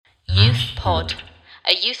Pod,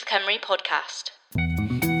 a Youth Cymru podcast.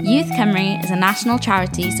 Youth Cymru is a national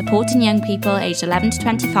charity supporting young people aged 11 to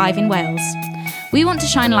 25 in Wales. We want to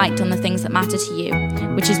shine light on the things that matter to you,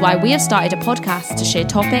 which is why we have started a podcast to share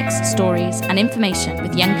topics, stories and information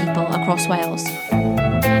with young people across Wales.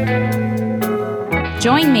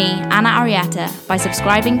 Join me, Anna Arietta, by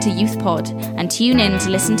subscribing to Youth Pod and tune in to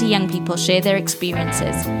listen to young people share their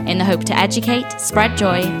experiences in the hope to educate, spread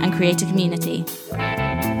joy and create a community.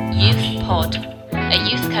 Youth Pod, a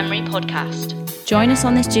Youth Cymru podcast. Join us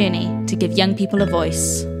on this journey to give young people a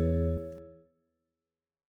voice.